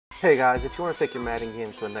Hey guys, if you want to take your Madden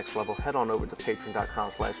game to the next level, head on over to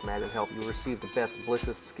patreon.com/MaddenHelp. You'll receive the best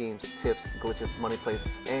blitzes, schemes, tips, glitches, money plays,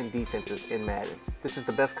 and defenses in Madden. This is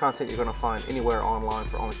the best content you're going to find anywhere online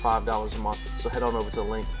for only $5 a month, so head on over to the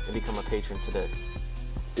link and become a patron today.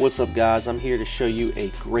 What's up guys, I'm here to show you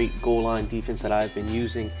a great goal line defense that I've been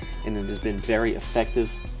using and it has been very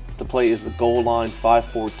effective. The play is the goal line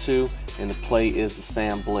 5-4-2 and the play is the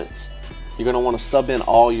Sam Blitz. You're going to want to sub in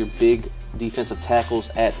all your big defensive tackles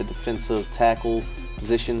at the defensive tackle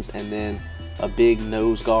positions and then a big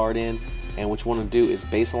nose guard in, and what you want to do is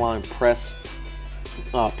baseline press,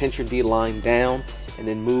 pinch your D line down and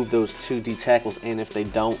then move those two D tackles in if they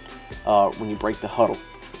don't when you break the huddle.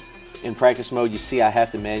 In practice mode you see I have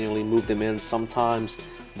to manually move them in. Sometimes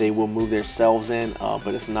they will move themselves in,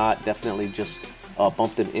 but if not, definitely just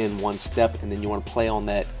bump them in one step, and then you want to play on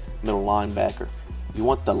that middle linebacker. You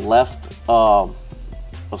want the left of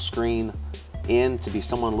screen in to be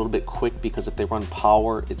someone a little bit quick, because if they run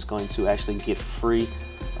power it's going to actually get free,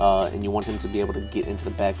 and you want him to be able to get into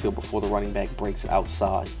the backfield before the running back breaks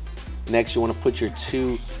outside. Next, you want to put your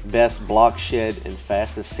two best block shed and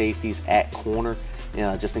fastest safeties at corner,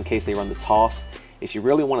 just in case they run the toss. If you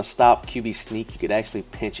really want to stop QB sneak, you could actually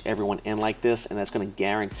pinch everyone in like this, and that's going to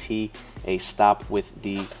guarantee a stop with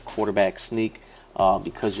the quarterback sneak,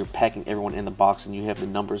 because you're packing everyone in the box and you have the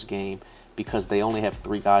numbers game because they only have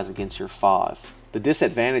 3 guys against your 5. The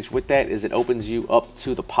disadvantage with that is it opens you up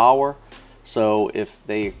to the power, so if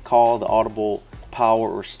they call the audible power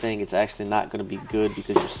or sting, it's actually not going to be good,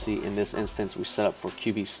 because you see in this instance we set up for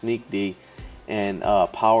QB sneak D, and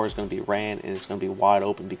power is going to be ran and it's going to be wide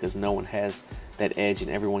open because no one has that edge and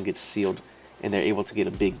everyone gets sealed and they're able to get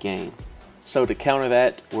a big gain. So to counter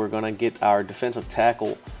that, we're going to get our defensive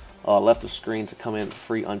tackle left of screen to come in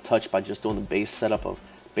free untouched by just doing the base setup of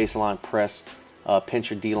baseline press, pinch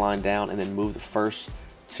your D line down and then move the first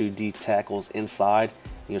 2 D tackles inside.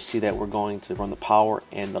 You'll see that we're going to run the power,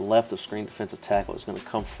 and the left of screen defensive tackle is going to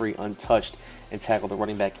come free untouched and tackle the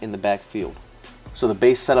running back in the backfield. So the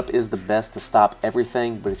base setup is the best to stop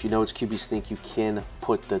everything, but if you know it's QB sneak, you can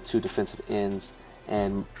put the 2 defensive ends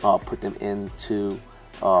and put them into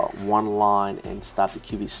one line and stop the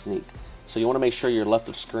QB sneak. So you want to make sure your left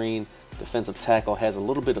of screen defensive tackle has a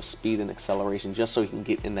little bit of speed and acceleration, just so he can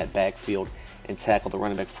get in that backfield and tackle the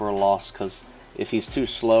running back for a loss, because if he's too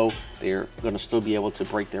slow, they're going to still be able to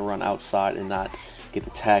break their run outside and not get the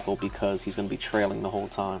tackle because he's going to be trailing the whole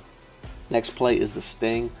time. Next play is the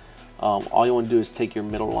sting. All you want to do is take your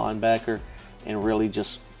middle linebacker and really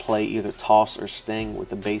just play either toss or sting with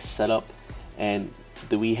the base setup. And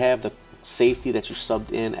do we have the safety that you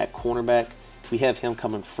subbed in at cornerback? We have him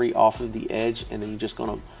coming free off of the edge, and then you're just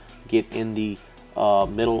going to get in the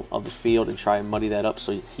middle of the field and try and muddy that up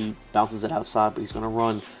so he bounces it outside, but he's going to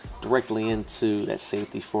run directly into that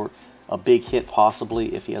safety for a big hit,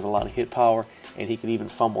 possibly if he has a lot of hit power, and he can even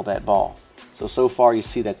fumble that ball. So far you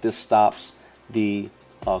see that this stops the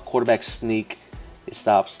quarterback sneak, it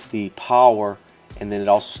stops the power, and then it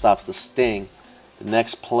also stops the sting. The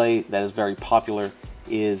next play that is very popular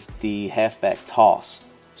is the halfback toss.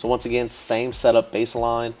 So once again, same setup,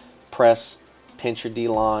 baseline, press, pinch your D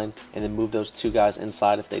line, and then move those 2 guys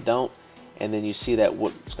inside if they don't. And then you see that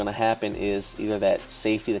what's going to happen is either that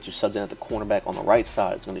safety that you subbed in at the cornerback on the right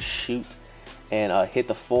side is going to shoot and hit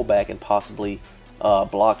the fullback and possibly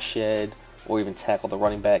block shed or even tackle the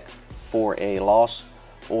running back for a loss,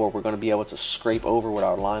 or we're going to be able to scrape over with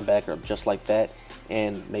our linebacker just like that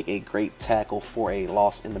and make a great tackle for a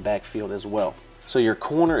loss in the backfield as well. So your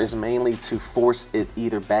corner is mainly to force it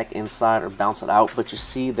either back inside or bounce it out, but you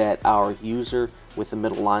see that our user with the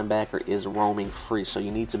middle linebacker is roaming free, so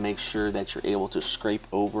you need to make sure that you're able to scrape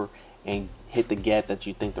over and hit the gap that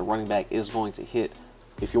you think the running back is going to hit.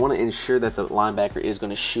 If you want to ensure that the linebacker is going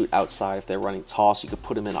to shoot outside if they're running toss, you could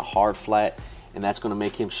put him in a hard flat, and that's going to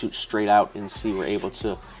make him shoot straight out, and see we're able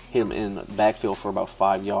to hit him in the backfield for about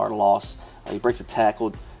 5-yard loss. He breaks a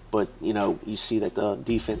tackle, but you see that the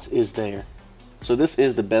defense is there. So this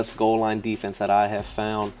is the best goal line defense that I have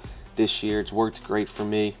found this year. It's worked great for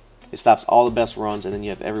me. It stops all the best runs, and then you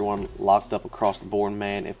have everyone locked up across the board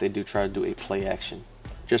man if they do try to do a play action.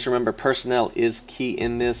 Just remember, personnel is key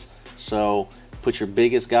in this, so put your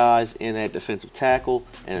biggest guys in at defensive tackle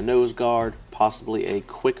and a nose guard, possibly a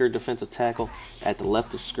quicker defensive tackle at the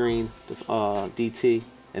left of screen DT,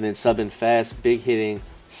 and then sub in fast, big hitting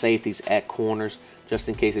safeties at corners, just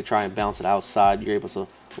in case they try and bounce it outside. You're able to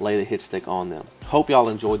lay the hit stick on them. Hope y'all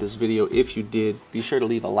enjoyed this video. If you did, be sure to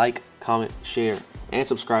leave a like, comment, share, and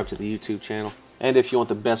subscribe to the YouTube channel. And if you want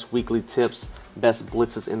the best weekly tips, best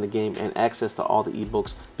blitzes in the game, and access to all the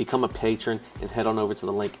ebooks, become a patron and head on over to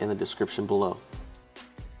the link in the description below.